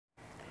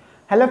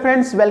Hello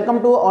friends, welcome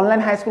to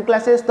online high school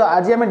classes. तो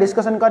आज आम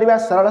डिस्कसन करवा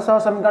सरल सह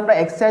समीकरण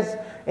एक्सरसाइज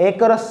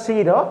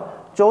 1 रो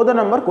 14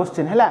 नंबर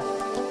क्वेश्चन है।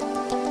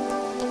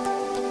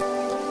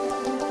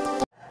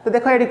 तो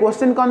देखो ये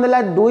क्वेश्चन कौन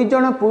देला, 2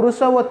 जन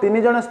पुरुष और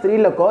 3 जन स्त्री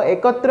लोक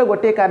एकत्र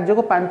गोटे कार्य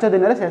को 5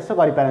 दिन में शेष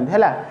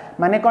कर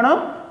माने कौन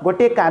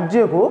गोटे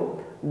कार्य को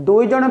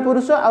 2 जन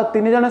पुरुष और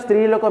 3 जन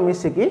स्त्री लोक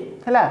मिसिकी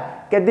है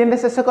के दिन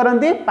शेष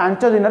करती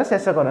 5 दिन में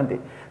शेष करती।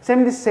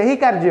 सेमती सही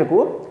कार्य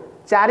को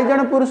 4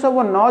 जन पुरुष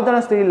और 9 जन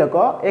स्त्री लोक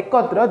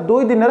एकत्र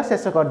 2 दिन में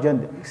शेष कर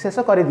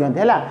दियंती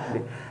है।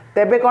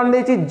 तेबे कौन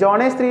देछि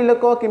जड़े स्त्री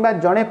लोक किंबा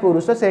जड़े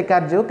पुरुष से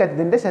कार्य को केते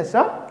दिन में शेष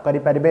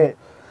करें।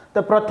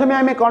 तो प्रथमे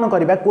आम कौन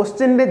करवा,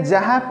 क्वेश्चन रे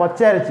जहाँ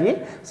पचारि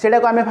सेटा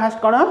को आम फास्ट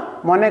कौन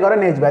मन कर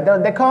नहीं जा। तो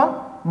देख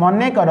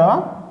मन कर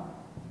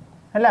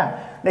है,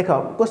 देख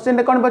क्वेश्चन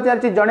रे कौन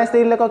पचारि जड़े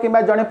स्त्री लोक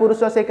किंबा जड़े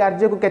पुरुष से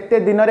कार्य को केते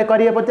दिन में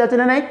करिए पचारि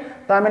ना नहीं।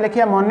 तो आम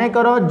लिखिया मन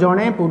कर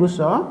जड़े पुरुष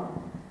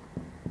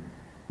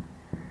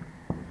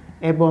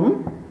एवं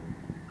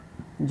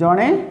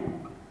जड़े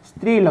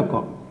स्त्री लोक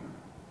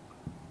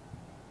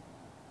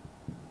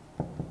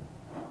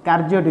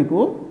कार्यटी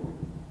को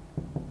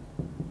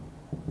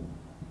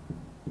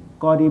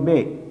करिबे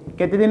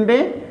केते दिन रे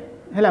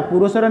हैला।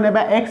 पुरुषर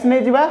नेबा x नै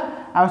जिबा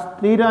आ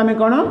स्त्री रो आमे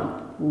कोन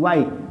y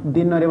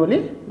दिन रे बोली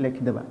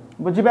लिखि देबा।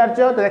 बुझि पारछ।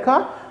 तो देख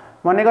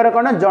मने कर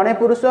कोन जणे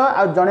पुरुष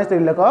आ जणे स्त्री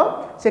लोक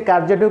से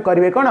कार्यटी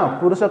करिवे कोन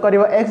पुरुष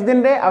करिवो x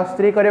दिन रे आ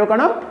स्त्री करिवो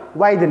कोन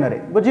y दिन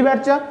रे। बुझि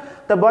पारछ।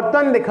 तो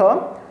बर्तमान देख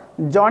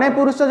जड़े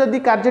पुरुष जदि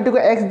कार्यटी को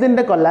x दिन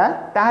रे कला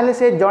ताहले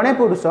से जड़े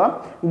पुरुष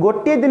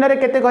गोटे दिन रे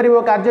केते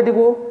करिवो कार्यटी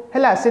को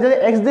हैला। से जदि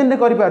x दिन रे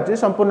करि पारछ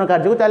संपूर्ण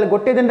कार्य को ताहले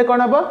गोटे दिन रे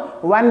कोन हबो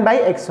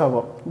 1/x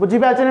हबो। बुझि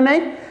पारछ ना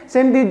नहीं।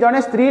 सेमती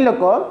जड़े स्त्री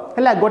लोक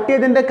हैला गोटे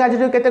दिन रे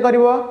कार्यटी केते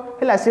करिवो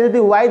हैला। से जदि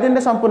y दिन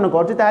रे संपूर्ण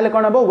करछ ताहले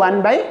कोन हबो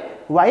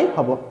 1/y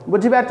हबो।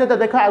 बुझि पारछ। तो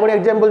देख आ गोटे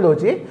एग्जांपल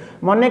दोछि।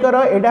 मने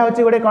करो एडा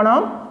होछि गोटे कोन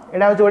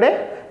एडा होछि गोटे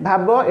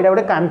भाव, एडा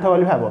गोटे कांथ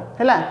बोली भाव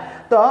हैला।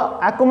 तो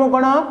आकु मु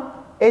कोन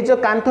ए जो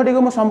कांथटी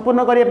को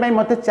संपूर्ण करने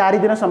मत 4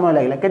 दिन समय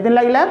लगे। के दिन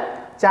लगे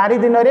 4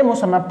 दिन में मुझे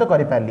समाप्त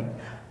कर पारि।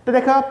 तो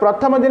देख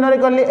प्रथम दिन में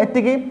कली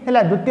एतिकी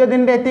है, द्वितीय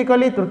दिन में एति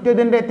कली, तृतीय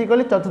दिन में एति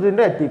कली, चतुर्थ दिन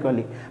में एति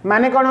कली।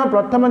 माने कौन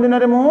प्रथम दिन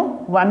में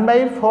मुझे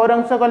 1/4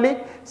 अंश कली,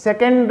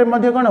 सेकेंड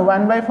कौन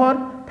 1/4,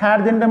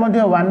 थर्ड दिन में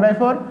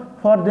 1/4,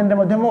 फोर्थ दिन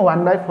में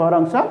 1/4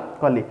 अंश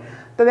कली।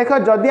 तो देख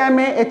जदि आम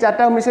ए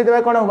 4टा मिसई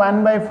देवा कौन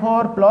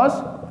 1/4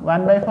 plus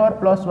 1/4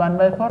 plus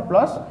 1/4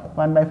 plus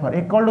 1/4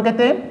 equal to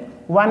केते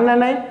 1 ना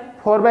नहीं।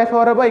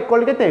 4/4 हम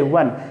इक्वल के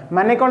 1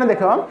 माने कौन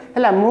देख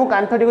है। मु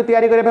कांथटी को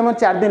तैयारी करने में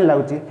 4 दिन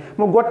लगुच,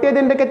 मु गोटे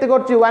दिन के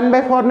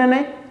 1/4 ने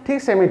नहीं।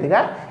 ठीक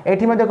सेमितिका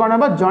एठी मध्ये कौन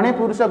हम जड़े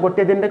पुरुष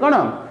गोटे दिन कौन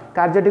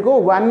कार्यटी को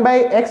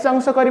 1/x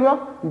अंश कर,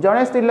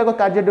 जड़े स्त्री लोक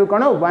कार्यटी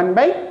कौन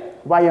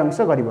 1/y अंश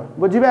कर।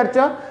 बुझिपारछ।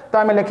 तो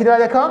आम लिखिदेवा।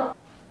 देख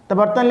तो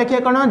बर्तमान लिखिए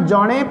कौन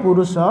जड़े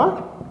पुरुष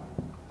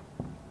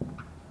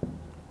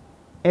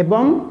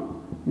एवं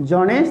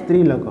जड़े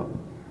स्त्री लोक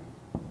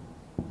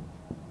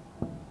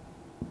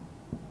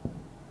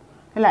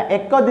है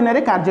एक दिन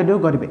में कार्यटी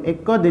करेंगे।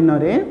 एक दिन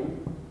में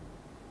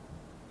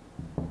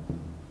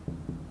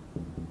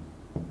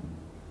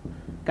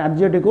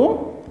कार्यटी को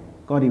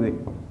करेंगे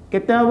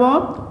केते हम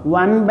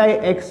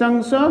 1/x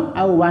अंश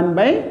आ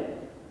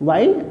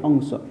 1/y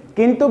अंश।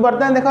 किंतु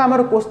बर्तमान देख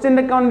आम क्वेश्चन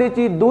रे कौन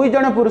देछि 2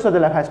 जन पुरुष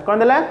देला। फास्ट कौन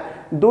देला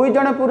 2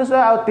 जन पुरुष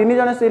आ 3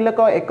 जन स्त्री लोक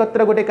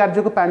एकत्र गोटे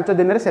कार्य को 5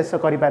 दिन में शेष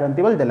कर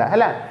पारती बोल देला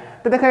है।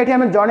 तो देख ये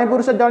आम जड़े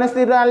पुरुष जड़े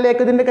स्त्री आने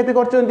एक दिन में केते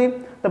करछंती।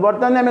 तो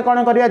बर्तमान आम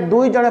कौन करवा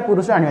 2 जन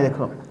पुरुष आनिया। देख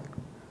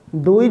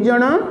 2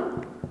 जन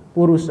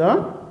पुरुष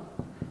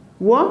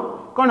वो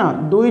कौन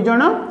 2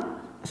 जन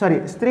सॉरी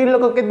स्त्री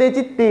लोक के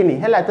 3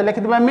 है। तो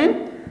लिखिदेबा आम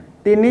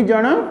 3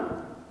 जन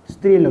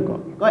स्त्री लोक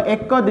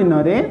एक दिन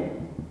में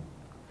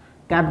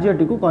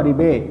कार्यटी को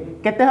करेंगे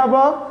केते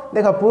हबो।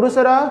 देख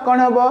पुरुषर कौन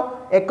हम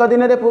एक दिन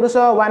में पुरुष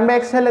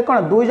 1/x है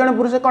कौन 2 जन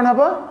पुरुष कौन हम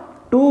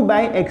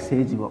 2/x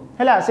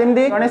है।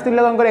 सेमती जड़े स्त्री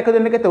लोक एक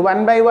दिन में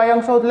 1/y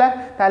अंश होता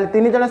है।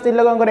 3 जन स्त्री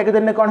लोक एक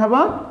दिन में कौन हम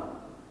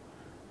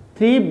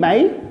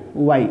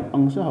 3/y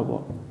अंश हम।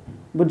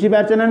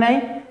 बुझीपार ना नहीं।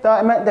 तो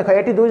देख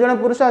ये 2 जन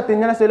पुरुष और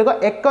 3 जन स्त्री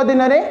लोक एक दिन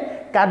में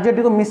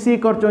कार्यटी को मिसी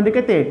कर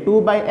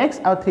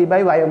 2/x और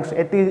 3/y अंश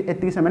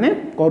एति से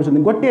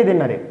गोटे दिन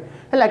में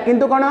है।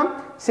 किंतु कौन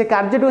से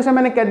कार्यटी को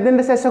से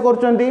दिन शेष कर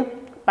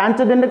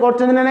 5 दिन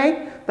कर नहीं।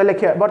 तो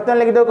लिखिए बर्तमान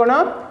लिखिदेव कौन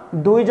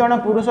 2 जन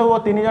पुरुष और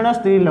 3 जन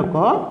स्त्री लोक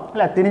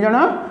है। 3 जन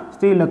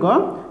स्त्री लोक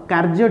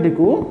कार्यटी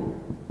को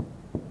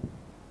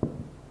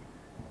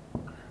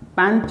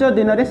 5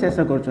 दिन में शेष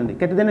कर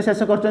केते दिन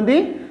शेष कर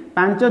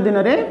 5 दिन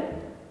में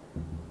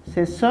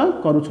शेष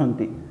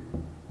करुछंती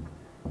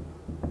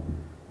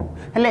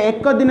हेले।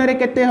 एक दिन में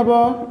केते हबो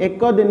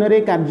एक दिन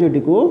में कार्यटी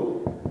को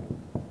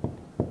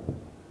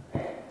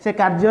से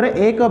कार्य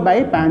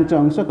 1/5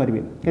 अंश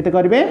करेंगे केते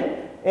करेंगे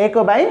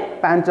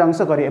 1/5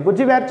 अंश करेंगे।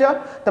 बुझीपारछ।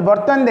 तो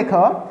बर्तमान देख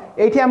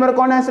ये आमर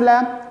कौन आसला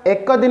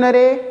एक दिन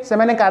में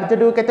से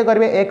कार्यटी केते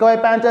करेंगे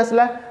 1/5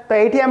 आसला। तो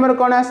ये आमर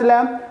कौन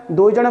आसला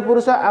 2 जन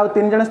पुरुष आ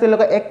 3 जन स्त्री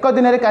लोक एक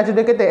दिन में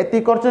कार्यटी केते एति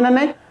करछ ना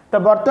नहीं। तो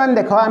बर्तमान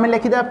देख आम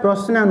लिखिदा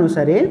प्रश्न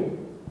अनुसार है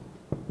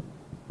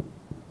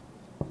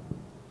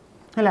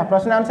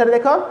प्रश्न अनुसार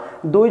देख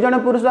 2 जन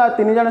पुरुष और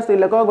 3 जन स्त्री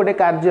लोक गोटे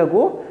कार्य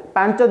को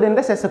 5 दिन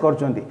में शेष कर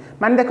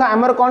माने देख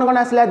आमर कौन कौन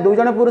आसला 2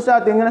 जन पुरुष और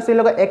 3 जन स्त्री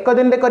लोक 1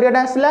 दिन में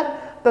करियाटा आसला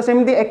तो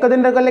सेमती 1 दिन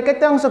में कले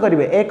केते अंश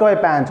करेंगे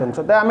 1/5 अंश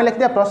तो आम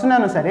लिखिदा प्रश्न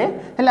अनुसार है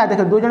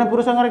देख 2 जन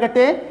पुरुष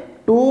केते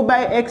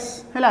 2/x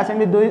है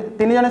सेमती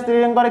 3 जन स्त्री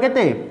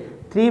केते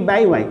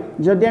 3/y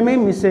जदि आम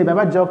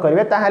मिसेबा जोग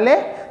करेंगे ताहले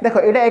देख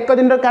यहाँ 1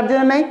 दिन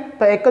कार्य ना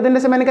तो 1 दिन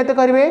से केते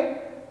करेंगे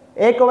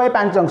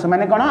 1/5 अंश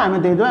माने कौन आम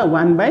देदेवा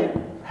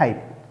 1/5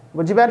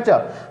 बुझीपार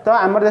तो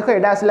आमर देख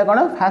यहाँ आसला कौन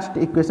फास्ट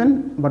इक्वेशन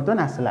बर्तमान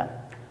आसला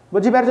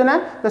बुझीपार ना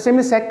तो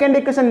सेमती सेकेंड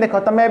इक्वेशन देख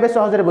तुम ए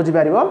सहज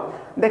बुझीपार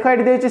देख ये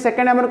देखिए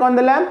सेकेंड आमर कौन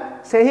देला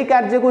से ही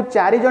कार्य को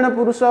 4 जन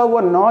पुरुष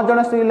और 9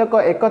 जन स्त्री लोक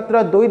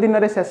एकत्र 2 दिन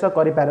में शेष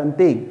करें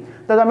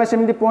तो तुम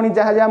सेमती पुणी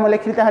जहाँ जहाँ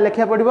लिखी ताहा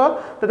लिखा पड़ो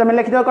तो तुम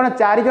लिखिद कौन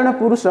 4 जन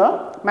पुरुष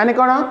माने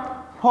कौन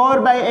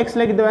 4/x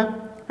लिखिदेवा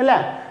है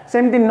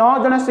सेमती 9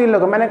 जन स्त्री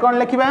लोक माने कौन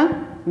लिखा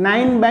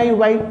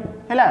 9/y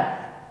है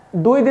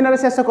 2 दिन में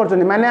शेष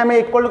कर माने आम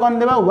इक्वल कौन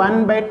देवा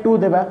 1/2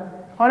 देवा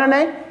हाँ ना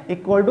नहीं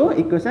इक्वल टू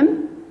इक्वेशन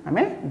आम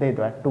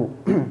देदेवा 2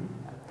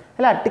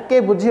 है टिके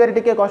बुझे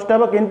टिके कष्ट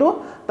हे किंतु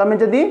तुम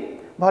जदि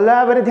भल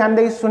भाव में ध्यान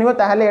दे शुणव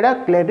ताहले एटा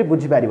क्लियरली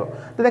बुझीपार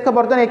तो देख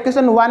बर्तमान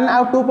इक्वेशन 1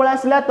 आउ 2 पड़ा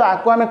आसला तो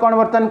आपको आम कौन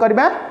बर्तमान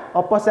करवा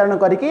अपसारण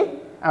करके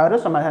आर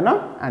समाधान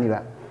आनिबा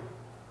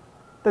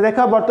तो देख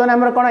बर्तमान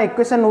आम कौन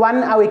इक्वेशन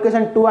 1 आउ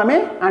इक्वेशन 2 आम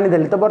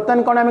आनीदेली तो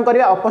बर्तमान कौन आम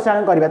करवा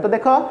अपसारण करवा तो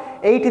देख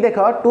ये देख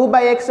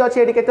 2/x अच्छी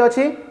ये केते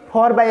अच्छी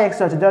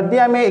 4/x अच्छी जदि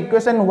आम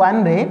इक्वेशन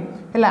 1 रे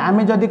है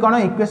आम जदि कौन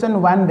इक्वेशन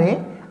 1 रे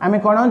आम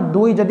कौन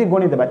 2 जदि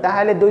गुणीदेवा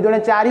ताहले 2 ×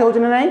 4 हो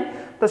ना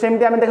तो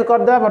सेमती आम देख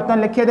करदे बर्तमान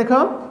लिखिए देख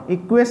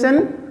इक्वेशन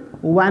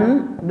 1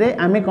 रे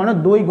आम कौन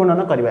 2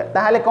 गुणन करवा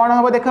ताहले कौन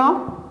हम देख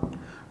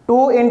 2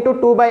 ×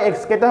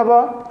 2/x केते हम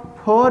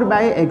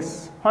 4/x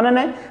हाँ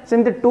ना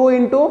सेमती 2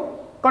 ×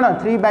 कौन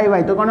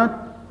 3/y तो कौन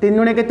 3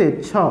 × केते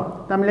 6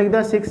 तो आम लिखिद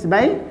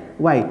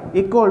 6/y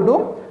इक्वल टू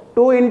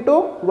 2 ×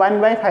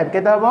 1/5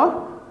 केते हम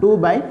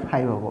 2/5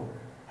 हम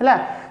है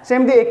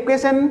सेमती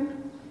इक्वेशन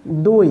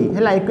 2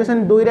 है इक्वेशन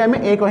 2 रे आम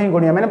 1 ही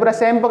गुणिया माने पूरा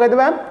सेम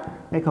पकईदेवा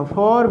देख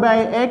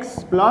 4/x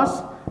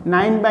plus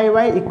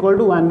 9/y equal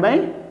to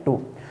 1/2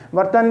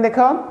 बर्तमान देख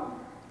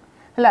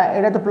है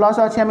यहाँ तो प्लस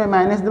अच्छे आम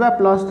माइनस देवा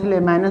प्लस थे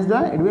माइनस देवा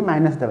ये भी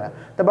माइनस देवा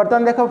तो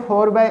बर्तमान देख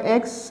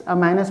 4/x और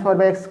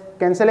 -4/x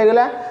कैंसल हो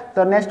गला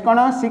तो नेक्स्ट कौन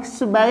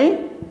 6/y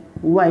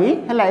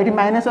है ये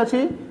माइनस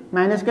अच्छी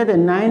माइनस के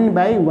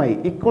 9/y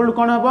इक्वल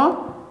कौन हम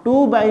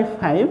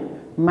 2/5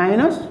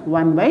 माइनस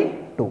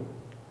 1/2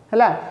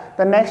 है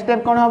तो नेक्स्ट स्टेप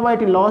कौन हम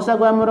ये लॉस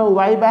आगु आमर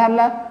y बाहर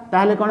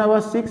ताहले कौन हम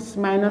 6 -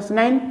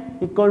 9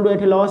 इक्वल टू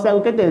ये लॉस आगु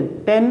के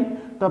 10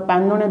 तो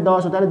 5 ×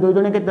 10 ताहले 2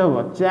 × केते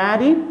हम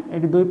 4 ये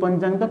 2 ×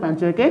 5 तो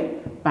 5 × 1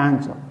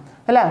 5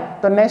 है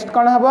तो नेक्स्ट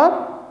कौन हम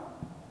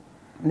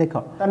देख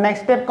तो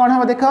नेक्स्ट स्टेप कौन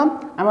हम देख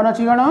आमर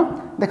अच्छी कौन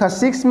देख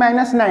 6 -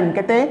 9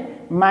 केते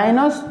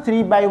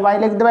 -3/y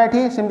लिखिदेवा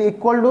ये सेमती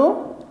इक्वल टू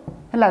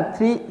है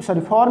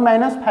 4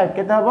 - 5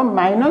 केते हम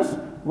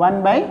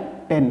 -1/10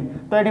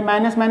 तो ये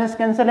माइनस माइनस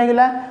कैंसल हो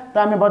गला तो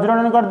आम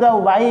वज्रगणन करदे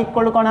y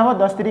इक्वल कौन हम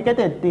 10 × 3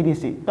 केते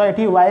 30 तो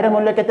ये y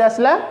मूल्य केते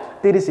आसला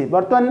 30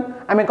 बर्तमान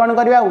आम कौन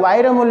करवा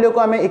y मूल्य को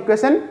आम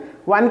इक्वेशन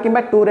 1 कि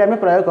 2 रे आम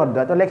प्रयोग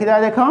करदे तो लिखिदा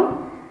देख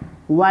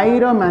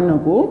y मान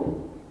को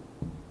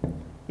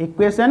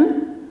इक्वेशन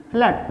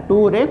है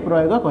 2 रे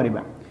प्रयोग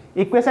करवा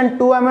इक्वेशन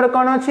 2 आमर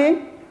कौन अच्छी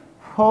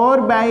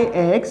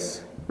 4/x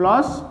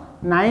plus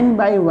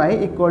 9/y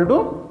equal to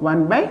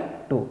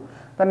 1/2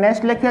 तो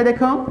नेक्स्ट लिखिए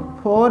देख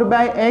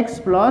 4/x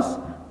प्लस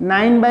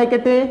 9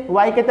 केते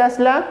y केते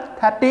आसला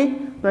 30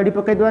 तो ये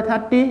पकई देवा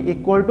 30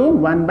 इक्वल टू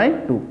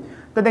 1/2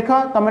 तो देख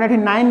तुम ये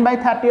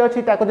 9/30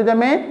 अच्छी जब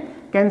आम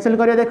कैंसल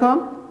करिया देख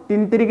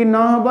 3 × 3 =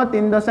 9 हम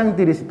 3 ×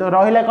 30 तो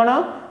रहा कौन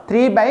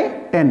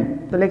 3/10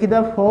 तो लिखिद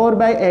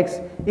 4/x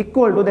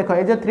इक्वल टू देख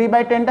ये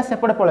 3/10 टा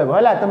सेपटे पड़ेब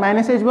है तो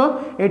माइनस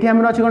ये आम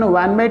अच्छी कौन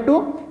 1/2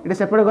 ये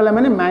सेपटे गला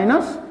माने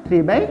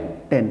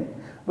 -3/10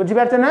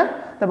 बुझीपार ना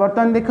तो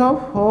बर्तमान देख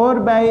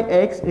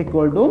 4/x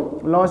इक्वल टू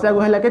लॉस आगु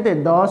है के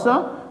 10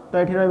 तो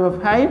ये रहा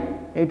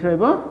 5 ये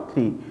रहा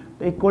 3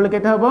 तो इक्वल के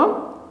हम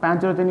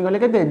 5 × 3 गले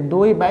के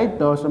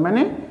 2/10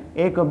 माने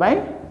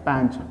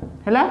 1/5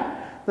 है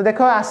तो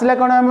देख आसला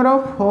कौन आमर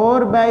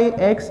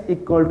 4/x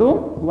इक्वल टू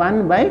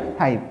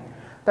 1/5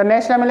 तो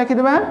नेक्स्ट आम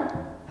लिखिदेवा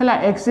है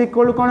x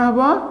इक्वल कौन हम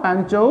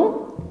 5 ×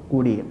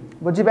 20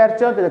 बुझीपार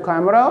तो देख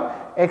आमर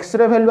x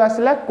भैल्यू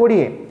आसला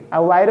 20 आ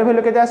y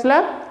भैल्यू के आसला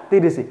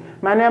 30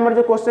 माने आमर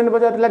जो क्वेश्चन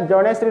पचार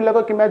जड़े स्त्री लोक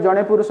कि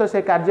जड़े पुरुष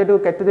से कार्य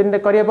केते दिन में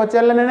करिया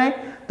पचारे ना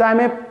तो आम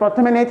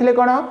प्रथम नहीं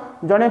कौन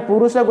जड़े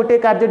पुरुष गोटे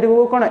कार्य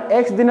कौन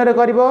x दिन में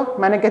कर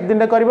माने केते दिन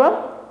में कर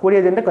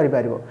 20 दिन में कर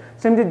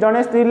सेमती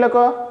जड़े स्त्री लोक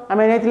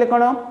आम नहीं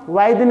कौन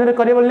y दिन में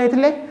करें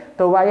नहीं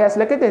तो y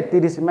आसला के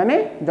 30 माने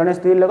जड़े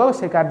स्त्री लोक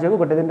से कार्य को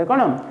गोटे दिन में कौन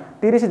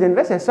 30 दिन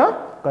में शेष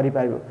कर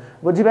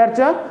बुझीपार।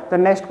 तो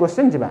नेक्स्ट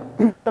क्वेश्चन जी।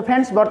 तो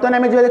फ्रेंड्स बर्तमान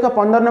आम जो देख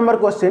 15 नंबर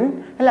क्वेश्चन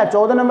है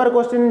 14 नंबर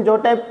क्वेश्चन जो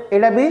टाइप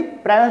यहाँ भी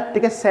प्राय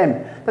टी सेम।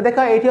 तो देख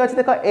ये अच्छे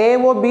देख ए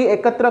और बी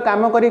एकत्र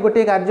काम कर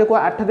गोटे कार्य को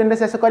 8 दिन में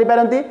शेष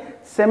करपारती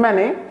से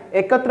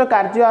एकत्र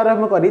कार्य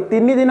आरंभ कर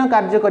 3 दिन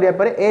कार्य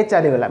करापर ए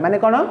चलीगला माने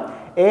कौन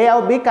ए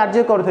आउ बी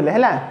कार्य करुले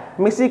है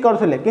मिसी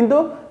करुले किंतु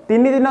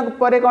 3 दिन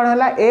पर कौन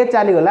है ए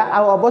चलीगला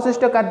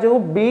अवशिष्ट कार्य को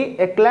बी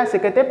एकला से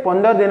केते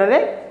 15 दिन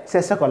में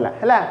शेष कला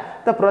है।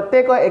 तो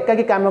प्रत्येक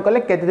एकाकी काम कले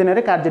केते दिन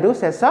में कार्य को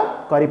शेष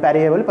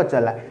करें बोली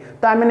पचारा।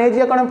 तो आम नहीं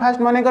जा कौन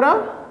फास्ट मन कर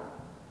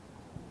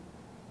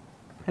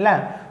है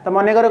तो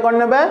मन कर कौन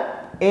ना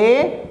ए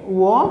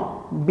ओ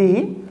बी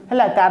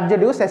है कार्य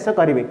को शेष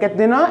करेंगे केते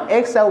दिन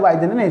एक्स आउ वाई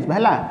दिन नहीं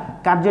है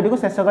कार्य को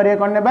शेष करेंगे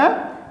कौन ना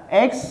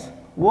एक्स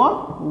वो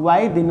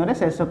वाई दिन में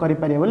शेष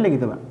करें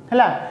लिखिदेवा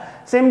है।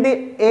 सेमती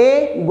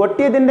ए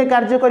गोटे दिन में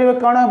कार्य करेंगे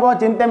कौन हम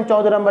जमी आम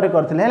 14 नंबर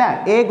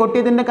करते ए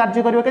गोटे दिन में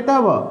कार्य करेंगे केते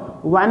हम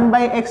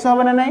 1/x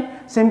हम ना नहीं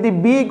सेमती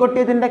बी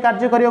गोटे दिन में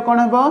कार्य करेंगे कौन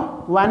हम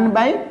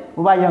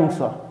 1/y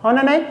अंश हाँ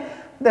ना नहीं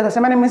देख से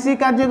मिसिक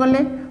कार्य कले।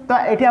 तो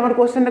ये आम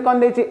क्वेश्चन कौन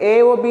देखिए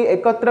ए और बी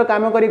एकत्र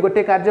काम कर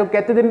गोटे कार्य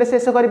केते दिन में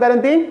शेष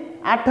करपारती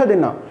 8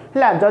 दिन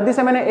है जदि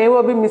से ए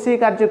और बी मिसिक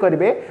कार्य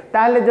करेंगे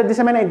ताले जदि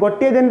से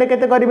गोटे दिन में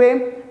केते करेंगे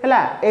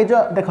है ये जो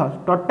देख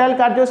टोटाल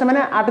कार्य से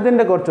 8 दिन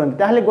में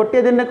कर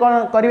गोटे दिन में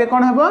कौन करेंगे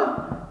कौन हम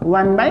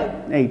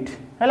 1/8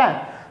 है।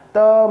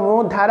 तो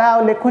मु धारा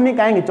लिखुनी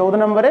कहीं 14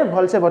 नंबर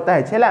भलसे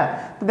बताई है।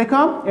 तो देख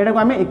यहाँ को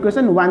आम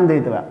इक्वेशन 1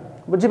 देदेवा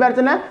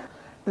बुझीपार ना।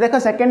 तो देख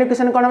सेकेंड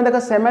इक्वेशन कौन हम देख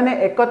से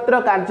एकत्र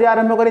कार्य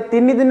आरंभ कर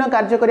 3 दिन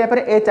कार्य करापर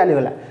ए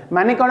चलीगला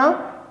माने कौन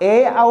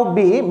ए आउ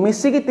बी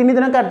मिसिकी 3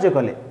 दिन कार्य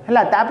कले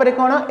है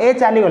कौन ए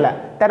चलीगला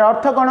तार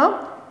अर्थ कौन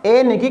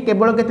ए नहीं कि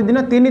केवल केते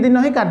दिन 3 दिन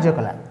ही कार्य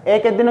कला ए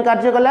के दिन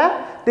कार्य कला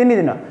 3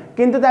 दिन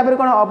किंतु तापर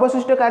कौन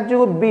अवशिष्ट कार्य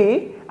को बी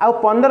आउ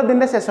 15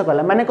 दिन शेष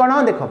कला माने कौन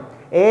देख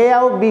ए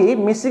आउ बी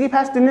मिसिकी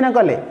फास्ट 3 दिन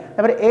कले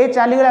ए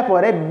चलीगला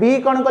बी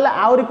कौन कला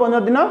आउरी 15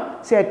 दिन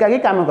से एकाकी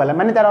काम कला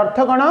माने तार अर्थ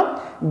कौन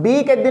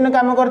बी के दिन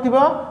काम कर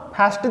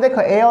फास्ट देख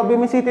ए और बी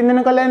मिसिकी 3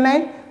 दिन कले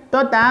नहीं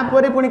तो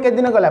तापर पुणी के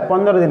दिन कला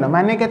 15 दिन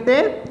माने केते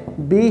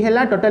बी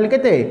है टोटाल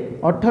केते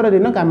 18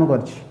 दिन काम कर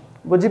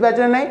बुझीपार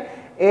नहीं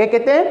ए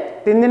केते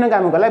 3 दिन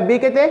काम कला बी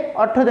केते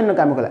 18 दिन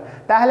काम कला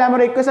ताहले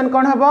हमर इक्वेशन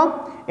कौन हम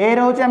ए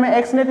रोचे आम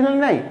एक्स नहीं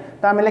नहीं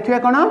तो आम लिखा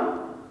कौन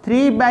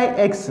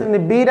 3/x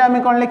बी रे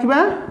कौन लिखा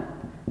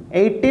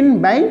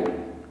 18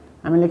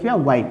 आम लिखा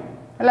y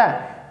है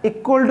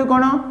इक्वल टू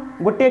कौन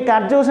गोटे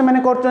कार्य से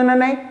कर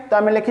नहीं तो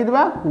आम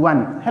लिखिदेवा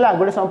 1 है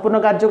गोटे संपूर्ण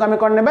कार्य को आम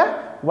कौन ने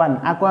 1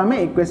 आपको आम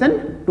इक्वेशन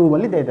 2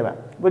 बोली देदेवा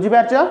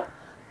बुझीपार।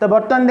 तो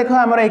बर्तमान देख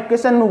आम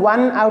इक्वेशन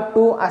 1 आउ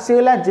 2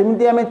 आसीगला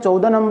जमी आम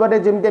 14 नंबर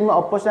जमी आम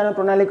अपसारण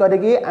प्रणाली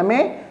करके आम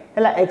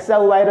है एक्स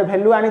आउ वाई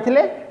भैल्यू आनी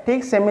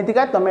ठीक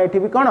सेमितिका तुम ये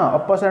भी कौन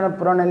अपसारण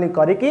प्रणाली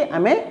करके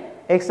आम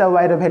एक्स आउ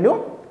वाई भैल्यू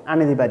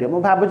आनी पार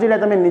मुझे भावुँ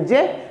तुम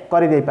निजे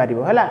करदे पार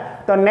है।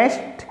 तो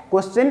नेक्स्ट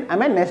क्वेश्चन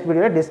आम नेक्स्ट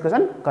वीडियो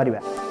डिस्कसन करवा।